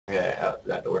Okay, out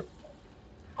that door.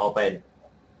 Open.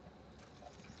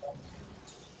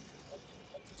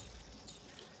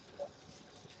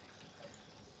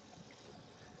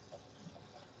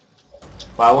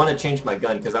 Well, I want to change my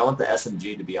gun because I want the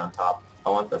SMG to be on top. I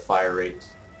want the fire rate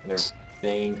and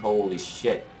everything. Holy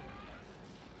shit.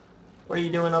 What are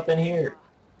you doing up in here?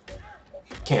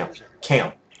 Camp.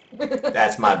 Camp.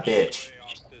 That's my bitch.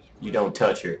 You don't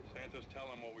touch her. Santos, tell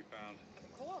him what we found.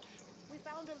 Of course. We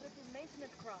found a little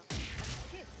maintenance craft.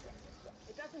 Ship.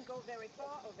 It doesn't go very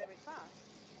far or very fast,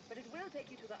 but it will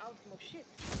take you to the outmost ships.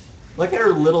 Look at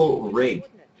her little rig.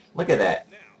 Look at that.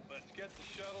 Now, let's get the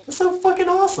shuttle. That's so fucking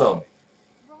awesome.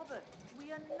 Robert,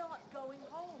 we are not going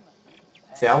home.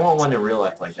 See, I want one in real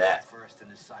life like that. First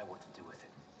and decide what to do with it.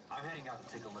 I'm heading out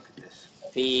to take a look at this.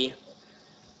 Fee.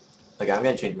 Like, I'm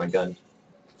gonna change my gun.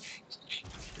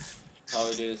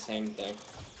 Probably do the same thing.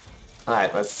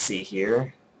 Alright, let's see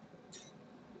here.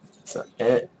 So,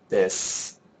 edit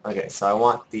this. Okay, so I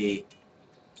want the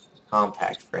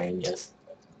compact frame, yes.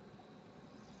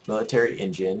 Military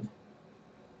engine.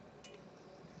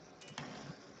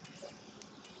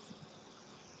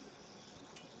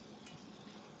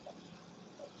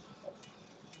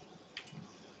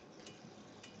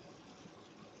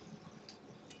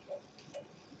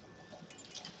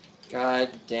 God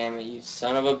damn it, you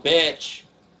son of a bitch!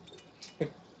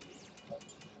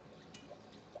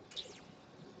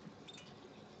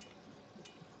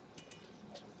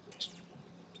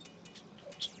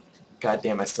 God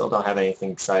damn, I still don't have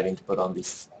anything exciting to put on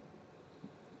these.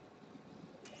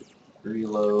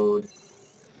 Reload.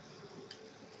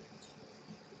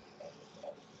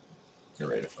 Get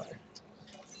ready to fire.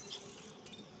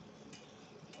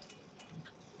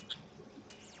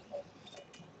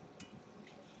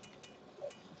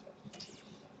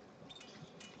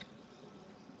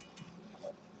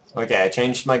 Okay, I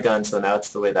changed my gun, so now it's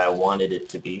the way that I wanted it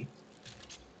to be.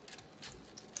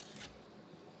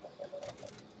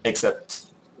 Except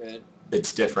Good.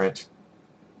 it's different.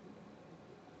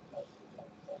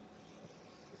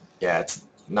 Yeah, it's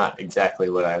not exactly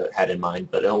what I had in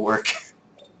mind, but it'll work.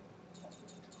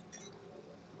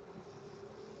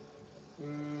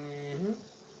 Mm-hmm.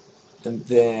 And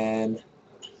then,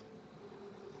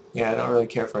 yeah, I don't really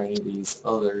care for any of these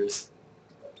others.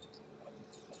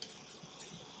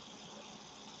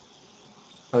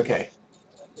 Okay.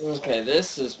 Okay,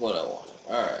 this is what I want.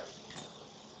 Alright.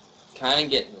 Kinda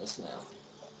getting this now.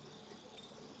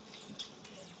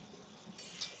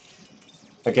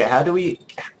 Okay, how do we...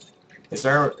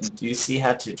 do you see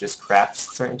how to just craft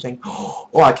certain things? Oh,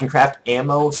 I can craft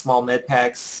ammo, small med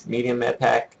packs, medium med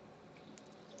pack,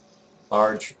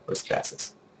 large, or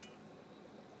stasis.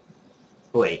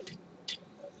 Wait.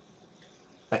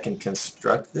 I can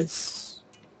construct this?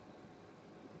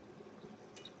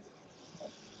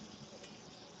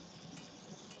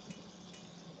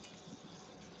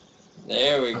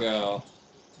 There we go.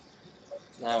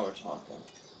 Now we're talking.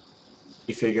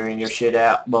 You figuring your shit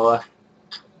out, boy?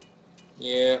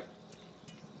 Yeah.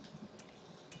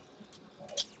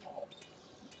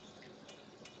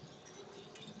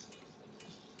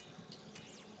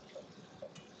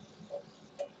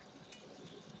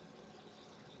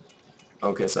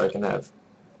 Okay, so I can have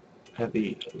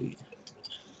heavy elite.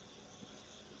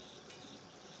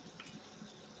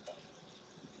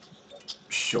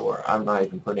 Sure, I'm not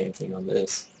even putting anything on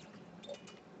this.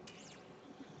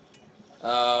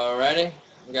 Alrighty.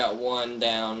 We got one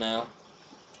down now.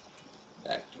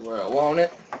 Back to where I want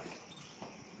it.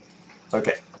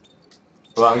 Okay.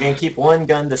 Well, I'm going to keep one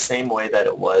gun the same way that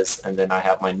it was, and then I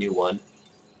have my new one.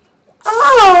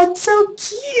 Oh, it's so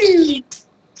cute!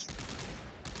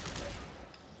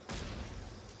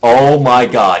 Oh my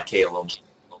god, Caleb.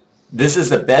 This is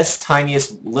the best,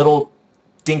 tiniest, little,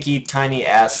 dinky,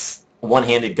 tiny-ass,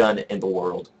 one-handed gun in the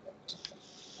world.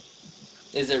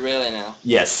 Is it really now?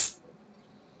 Yes.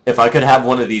 If I could have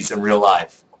one of these in real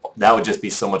life, that would just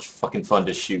be so much fucking fun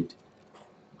to shoot.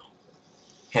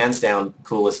 Hands down,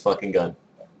 coolest fucking gun.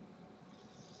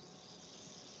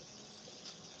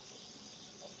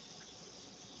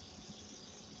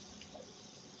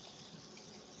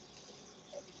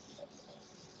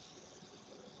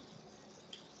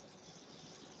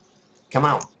 Come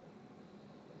out.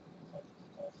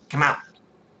 Come out.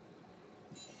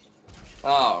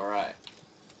 Alright.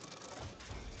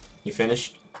 You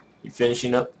finished? You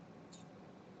finishing up?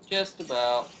 Just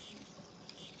about.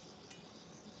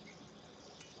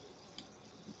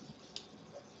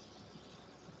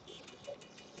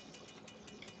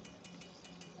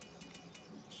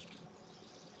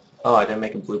 Oh, I didn't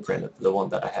make a blueprint of the one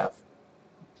that I have.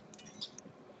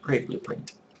 Great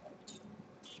blueprint.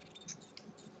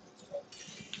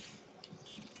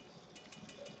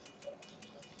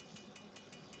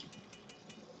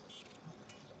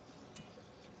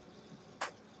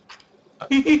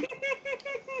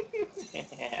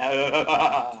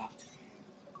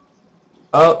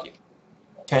 Oh,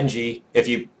 10G. If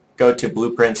you go to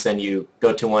blueprints and you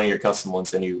go to one of your custom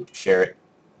ones and you share it.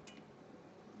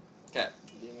 Okay,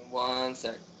 give me 1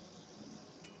 sec.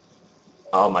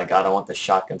 Oh my god, I want the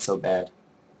shotgun so bad.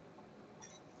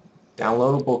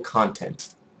 Downloadable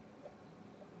content.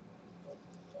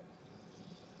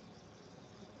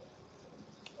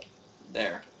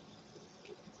 There.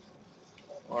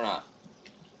 Or not.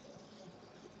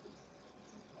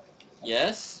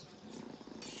 Yes?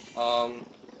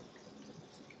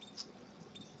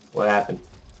 What happened?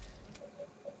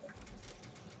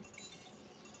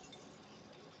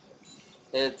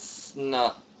 It's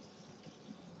not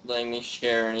letting me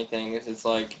share anything. It's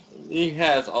like, he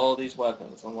has all these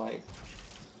weapons. I'm like,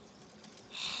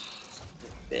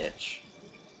 bitch.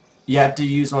 You have to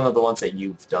use one of the ones that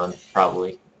you've done,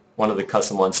 probably. One of the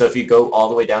custom ones. So if you go all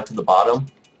the way down to the bottom,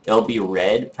 it'll be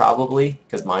red, probably,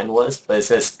 because mine was, but it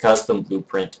says custom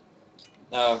blueprint.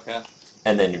 Oh, okay.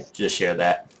 And then just share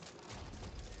that.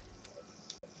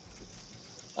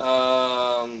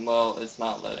 Well, it's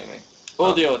not letting me.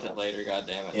 We'll deal with it later,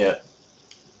 goddammit. Yeah.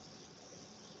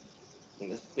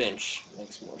 And this bench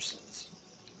makes more sense.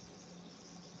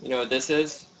 You know what this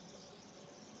is?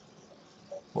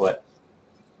 What?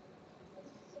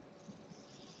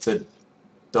 It's a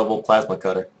double plasma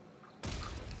cutter.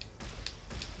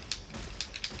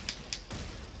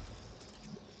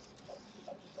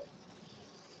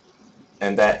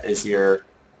 And that is your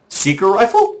secret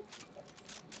rifle?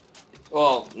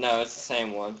 Well, no, it's the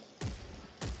same one.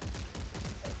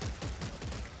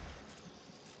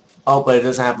 Oh, but it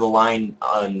doesn't have the line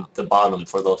on the bottom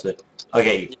for those that...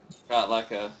 Okay. Got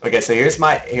like a... Okay, so here's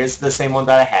the same one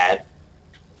that I had.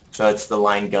 So it's the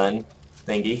line gun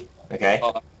thingy. Okay.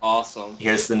 Oh, awesome.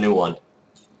 Here's the new one.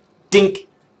 Dink!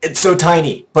 It's so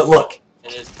tiny, but look.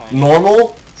 It is tiny.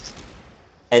 Normal,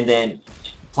 and then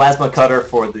plasma cutter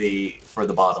for the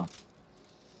bottom.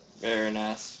 Very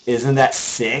nice. Isn't that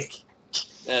sick?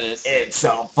 That is sick. It's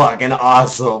so fucking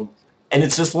awesome. And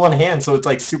it's just one hand, so it's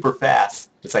like super fast.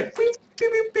 It's like...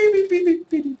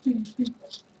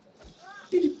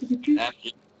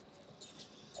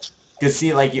 Because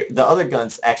see, like, the other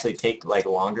guns actually take, like,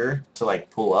 longer to,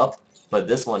 like, pull up, but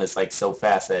this one is, like, so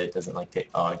fast that it doesn't, like, take...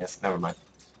 Oh, I guess, never mind.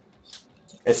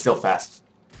 It's still fast.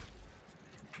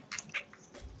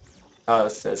 Oh,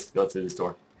 it says go through this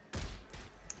door.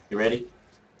 You ready?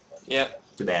 Yep.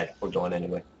 Too bad. We're going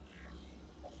anyway.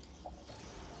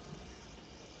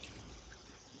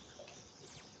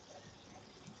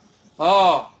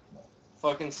 Oh!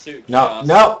 Fucking suit No, chaos.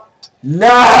 no!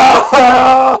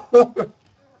 No!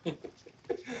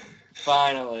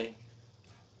 Finally.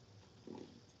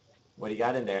 What do you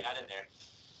got in there?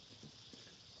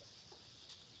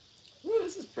 Ooh,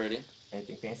 this is pretty.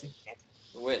 Anything fancy?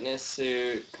 Witness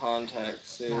suit, contact God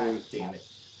suit, damn it.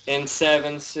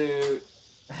 N7 suit.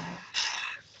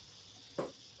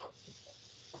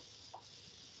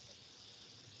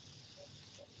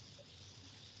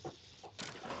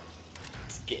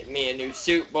 Let's get me a new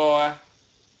suit, boy.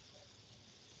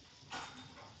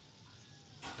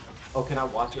 Oh, can I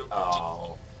watch it?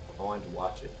 Oh, I wanted to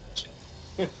watch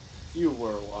it. You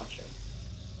were watching.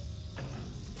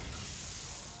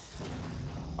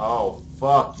 Oh,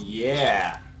 fuck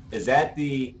yeah. Is that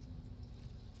the...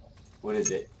 What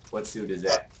is it? What suit is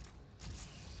that?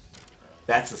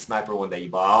 That's the sniper one that you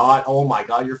bought. Oh my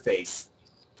god, your face.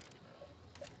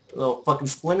 Little fucking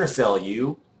Splinter Cell,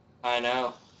 you. I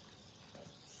know.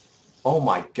 Oh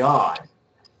my god.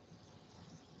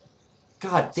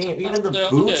 God damn, even the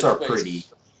They're boots dead are space. pretty.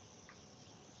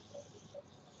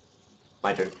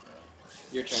 My turn.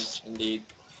 Your turn, indeed.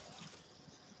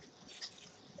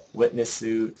 Witness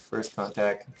suit, first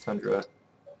contact, Tundra.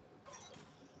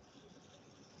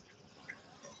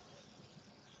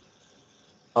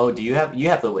 Oh, do you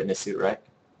have the witness suit, right?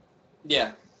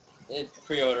 Yeah. It's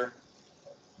pre-order.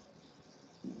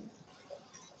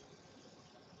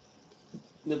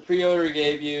 The pre-order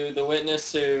gave you the witness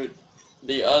suit,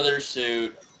 the other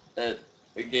suit that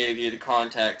gave you the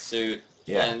contact suit,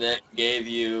 Yeah. and then gave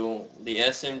you the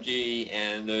SMG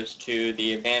and those two,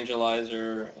 the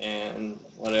evangelizer and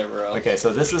whatever else. Okay,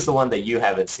 so this is the one that you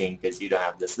haven't seen because you don't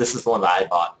have this. This is the one that I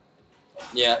bought.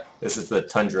 Yeah. This is the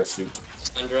Tundra suit.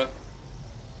 Tundra.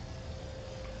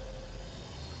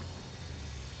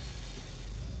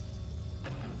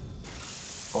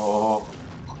 Oh,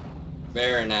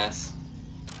 Very nice.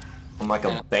 I'm like a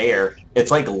Yeah. bear.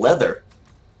 It's like leather.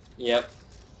 Yep.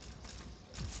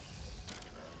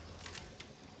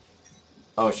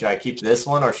 Oh, should I keep this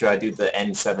one or should I do the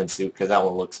N7 suit? Because that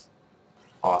one looks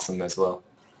awesome as well.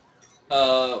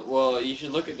 Well, you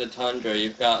should look at the Tundra.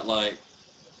 You've got, like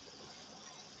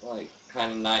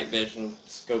kind of night vision,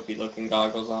 scopy looking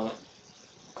goggles on it.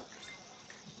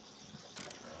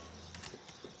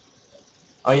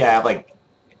 Oh yeah, I have like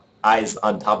eyes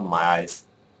on top of my eyes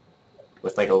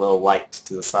with like a little light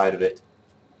to the side of it.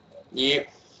 Yep.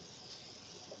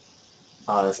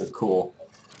 Oh, this is cool.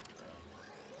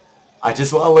 I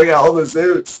just want to look at all the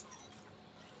suits.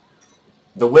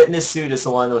 The witness suit is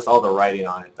the one with all the writing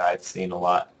on it that I've seen a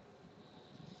lot.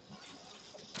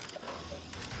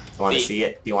 You want to see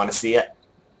it? Do you want to see it?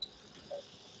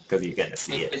 Because you're gonna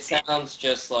see It it. sounds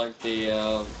just like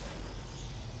the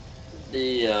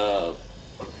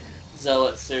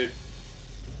zealot suit.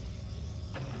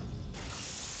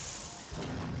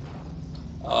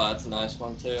 Oh, that's a nice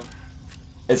one too.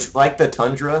 It's like the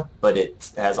Tundra, but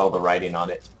it has all the writing on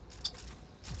it.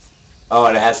 Oh,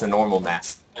 and it has the normal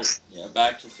mask. Yeah,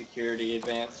 back to security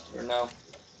advanced, or no?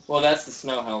 Well, that's the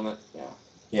snow helmet, yeah.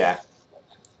 Yeah.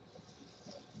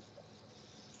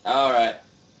 Alright.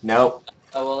 Nope.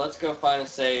 Oh, well, let's go find a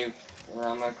save, and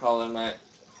I'm gonna call it a night.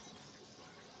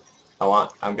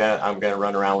 I'm gonna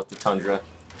run around with the Tundra.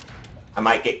 I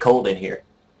might get cold in here.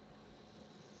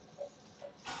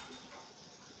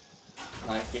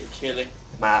 Might get chilly.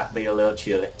 Might be a little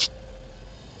chilly.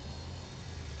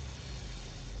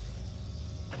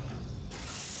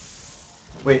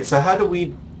 Wait, so how do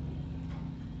we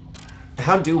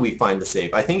find the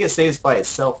save? I think it saves by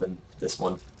itself in this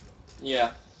one.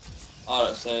 Yeah.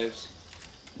 Auto saves.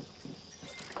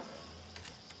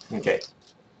 Okay.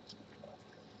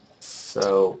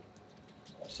 So,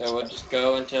 So we'll just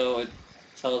go until it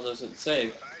tells us it's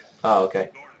safe. oh, okay.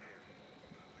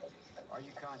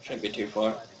 Shouldn't be too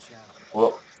far.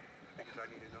 Well,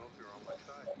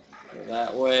 Go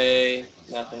that way.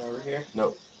 Nothing over here.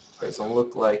 nope. Doesn't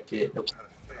look like it. Nope.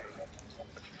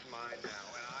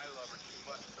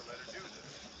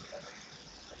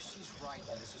 She's right,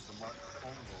 and this is the mark for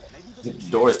home vote. Maybe The there's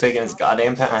a door is chance taking its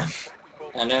goddamn time.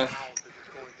 I know.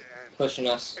 Pushing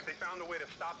us. If they found a way to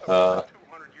stop the Uh,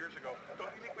 200 years ago, don't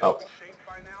you think we'd oh. be safe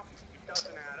by now? It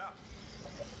doesn't add up.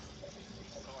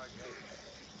 Oh, I get it.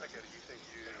 I get it. You think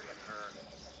you and her.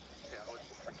 Yeah,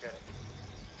 listen, forget it.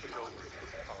 It's over.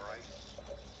 All right?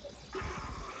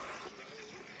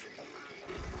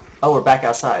 Oh, we're back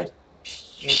outside.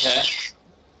 Okay.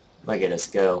 Look at us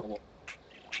go.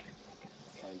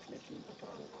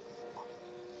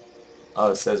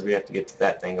 Oh, it says we have to get to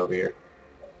that thing over here.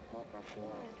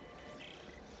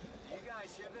 You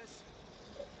guys hear this?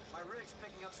 My rig's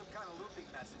picking up some kind of looping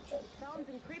message. Sounds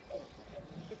encrypted.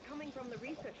 It's coming from the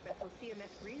research vessel CMS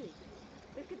Greeley.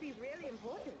 This could be really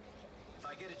important. If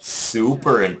I get a chance,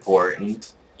 Super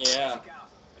important. Yeah.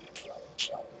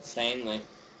 Insanely.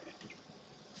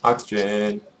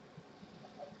 Oxygen.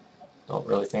 Don't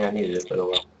really think I needed it, but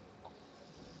oh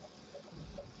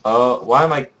well. Why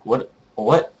am I... What?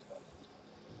 What?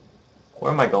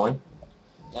 Where am I going?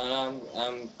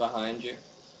 I'm behind you.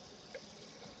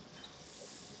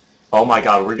 Oh my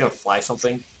god, we're gonna fly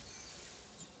something?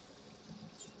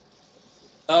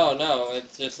 Oh no,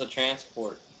 it's just a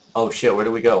transport. Oh shit, where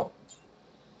do we go?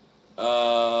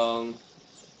 I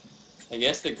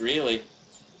guess the Greeley.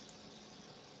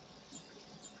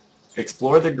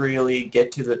 Explore the Greeley,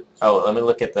 get to the... Oh, let me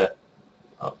look at the...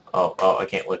 Oh, I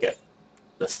can't look at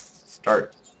the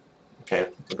start. Okay,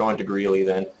 we're going to Greeley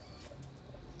then.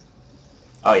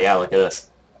 Oh yeah, look at this.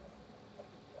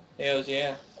 Hells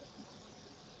yeah.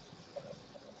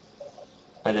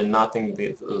 I did not think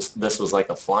this was like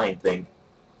a flying thing.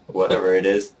 Whatever it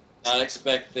is. Not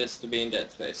expect this to be in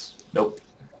Dead Space. Nope.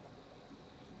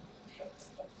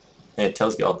 And it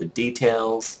tells you all the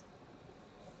details.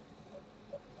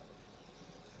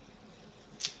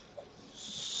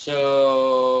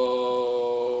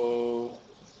 So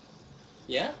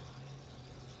yeah.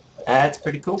 That's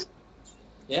pretty cool.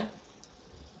 Yeah.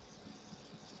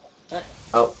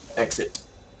 Oh, exit.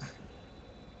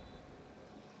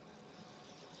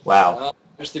 Wow.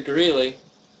 There's the Greeley.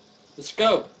 The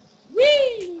scope.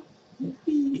 Whee!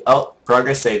 Oh,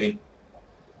 progress saving.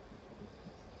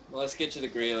 Well, let's get to the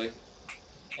Greeley.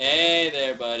 Hey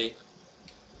there, buddy.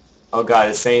 Oh god,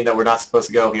 it's saying that we're not supposed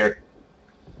to go here.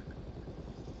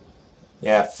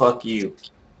 Yeah, fuck you.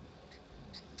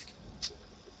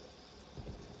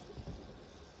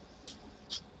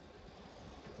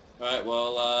 Alright,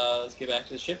 well, let's get back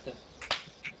to the ship then.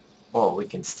 Well, we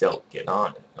can still get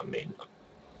on it. I mean,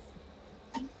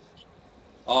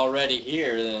 Already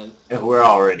here, then. if we're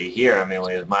already here, I mean,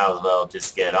 we might as well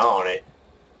just get on it.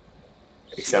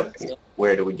 Except,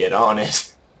 where do we get on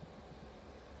it?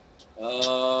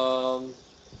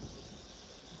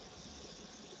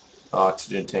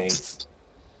 Oxygen tanks.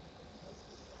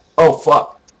 Oh,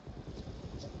 fuck.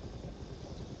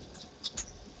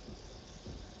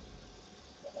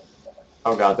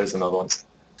 Oh god, there's another one.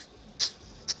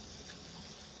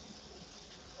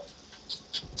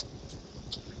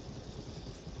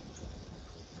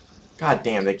 God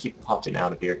damn, they keep popping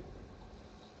out of here.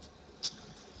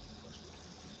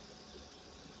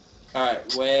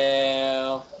 Alright,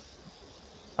 well...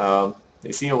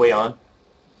 They see a way on.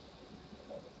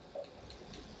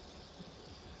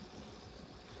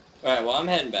 Alright, well I'm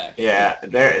heading back. Yeah,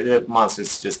 the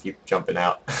monsters just keep jumping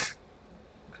out.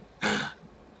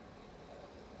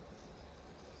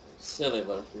 Silly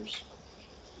loafers.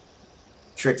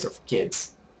 Tricks are for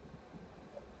kids.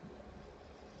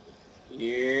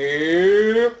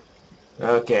 Yep.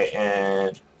 Okay,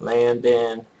 and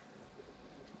landing.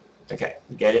 Okay,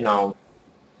 get it on.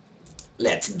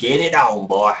 Let's get it on,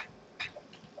 boy.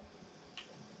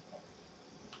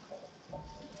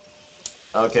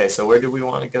 Okay, so where do we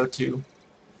want to go to?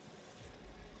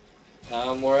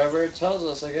 Wherever it tells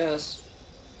us, I guess.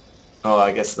 Oh,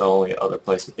 I guess the only other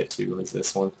place we get to is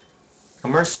this one.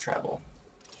 Commerce travel.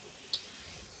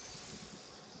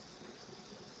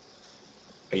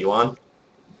 Are you on?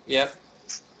 Yep.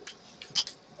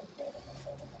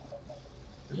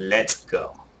 Let's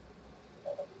go.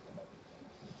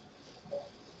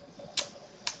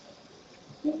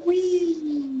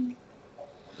 Whee!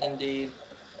 Indeed.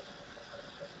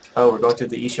 Oh, we're going to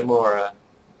the Ishimura.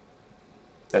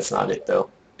 That's not it, though.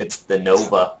 It's the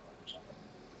Nova.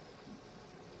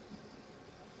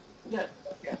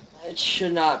 It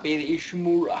should not be the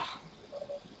Ishimura.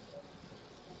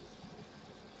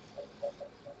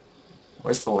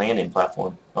 Where's the landing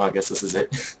platform? Oh, I guess this is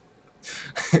it.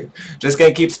 Just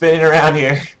gonna keep spinning around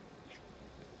here.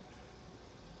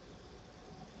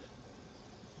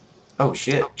 Oh,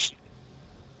 shit.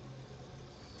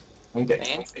 Okay.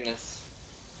 Fanciness.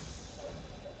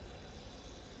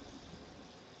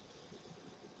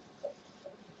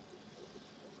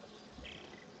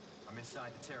 I'm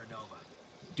inside the Terra Nova.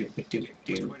 Do. Which way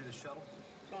to the shuttle?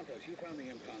 Santos, you found the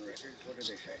impound records. What did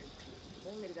they say?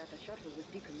 Only that the shuttle was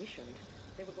decommissioned.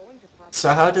 They were going to pass...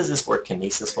 So how does this work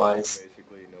kinesis-wise?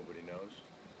 Basically, nobody knows.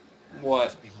 What?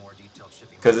 Must be more detailed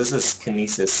shipping. Because this is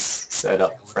kinesis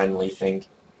setup friendly thing.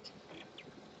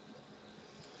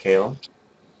 Caleb,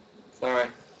 Sorry.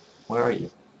 where are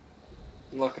you?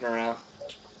 I'm looking around.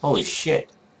 Holy shit.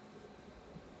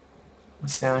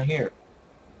 What's down here?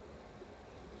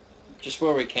 Just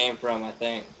where we came from, I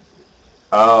think.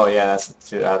 Oh, yeah, that's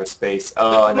to outer space.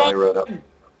 Oh, I know I wrote up.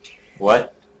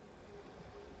 What?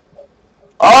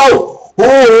 Oh!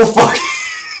 Oh, fuck!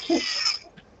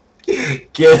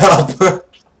 Get up!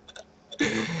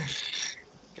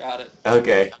 Got it.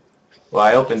 Okay. Well,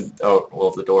 I opened... Oh,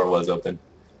 well, the door was open.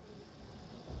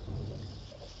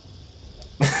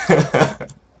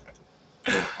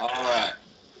 Alright.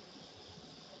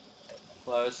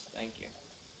 Close, thank you.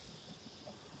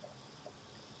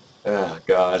 Oh,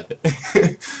 God.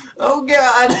 Oh,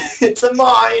 God! It's a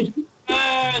mine!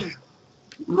 Man!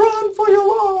 Run for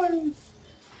your life!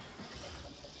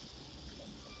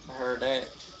 I heard it.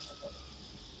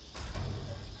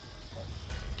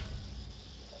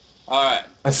 Alright.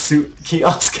 A suit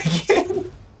kiosk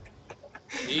again?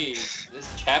 Jeez, this is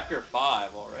chapter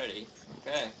 5 already.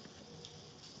 Okay.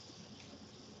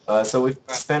 So we've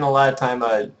spent a lot of time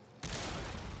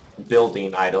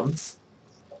building items.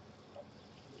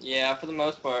 Yeah, for the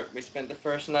most part, we spent the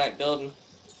first night building.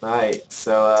 Alright,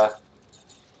 so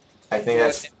I think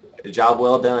that's a job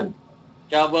well done.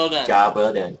 Job well done. Job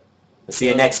well done. We'll see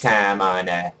you Well next time on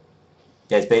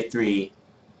Dead Space 3.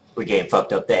 We're getting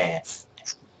fucked up the ass.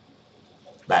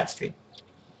 Live stream.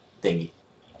 Thingy.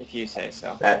 If you say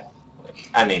so. That,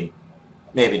 I mean,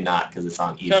 maybe not because it's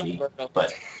on easy,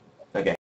 but okay.